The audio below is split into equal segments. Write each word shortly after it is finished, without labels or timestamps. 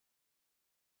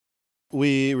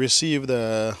We received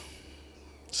a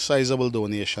sizable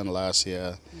donation last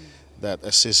year that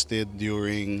assisted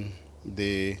during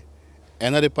the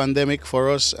end of the pandemic for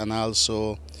us and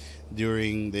also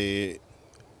during the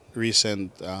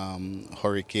recent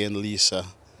Hurricane Lisa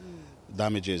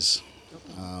damages.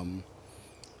 Um,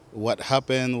 what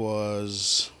happened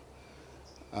was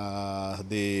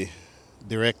the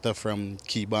director from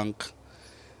Key Bank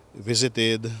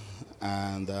visited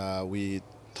and we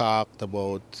talked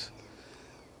about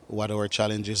what our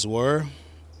challenges were,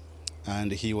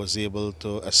 and he was able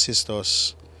to assist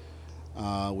us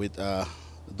with a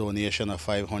donation of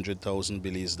 500,000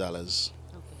 Belize dollars.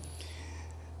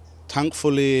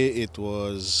 Thankfully, it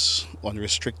was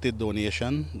unrestricted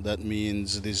donation. That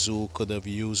means the zoo could have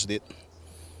used it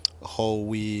how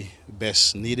we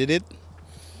best needed it.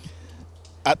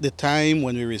 At the time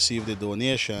when we received the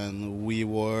donation, we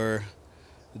were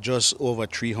just over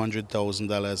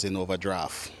 $300,000 in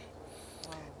overdraft.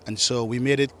 And so we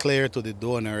made it clear to the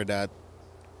donor that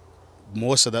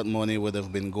most of that money would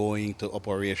have been going to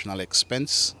operational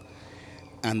expense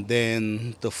and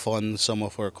then to fund some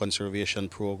of our conservation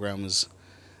programs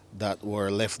that were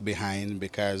left behind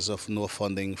because of no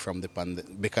funding from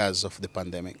because of the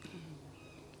pandemic.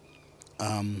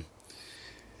 Um,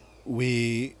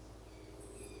 we,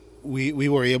 we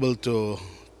were able to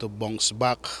bounce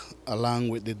back along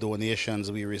with the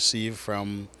donations we received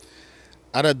from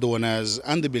other donors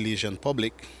and the Belizean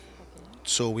public.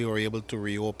 So we were able to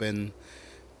reopen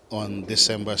on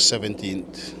December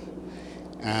 17th.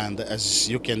 And as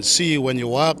you can see when you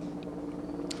walk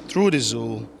through the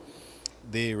zoo,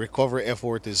 the recovery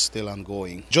effort is still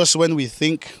ongoing. Just when we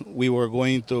think we were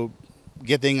going to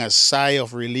getting a sigh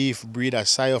of relief, breathe a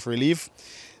sigh of relief,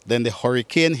 then the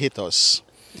hurricane hit us.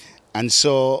 And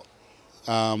so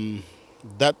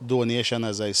that donation,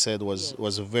 as I said,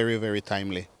 was very, very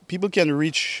timely. People can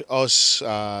reach us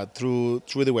through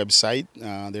the website.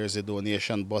 There's a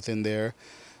donation button there.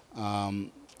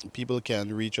 Um, People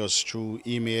can reach us through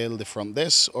email, the front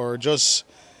desk, or just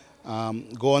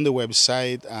go on the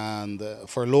website and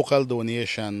for local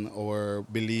donation, our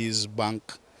Belize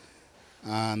Bank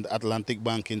and Atlantic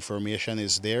Bank information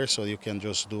is there, so you can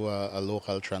just do a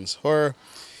local transfer.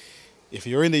 If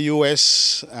you're in the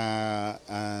US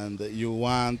and you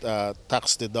want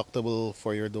tax deductible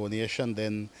for your donation,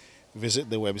 then visit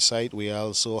the website. We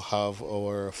also have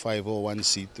our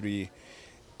 501c3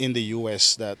 in the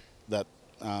US that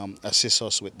assists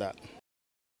us with that.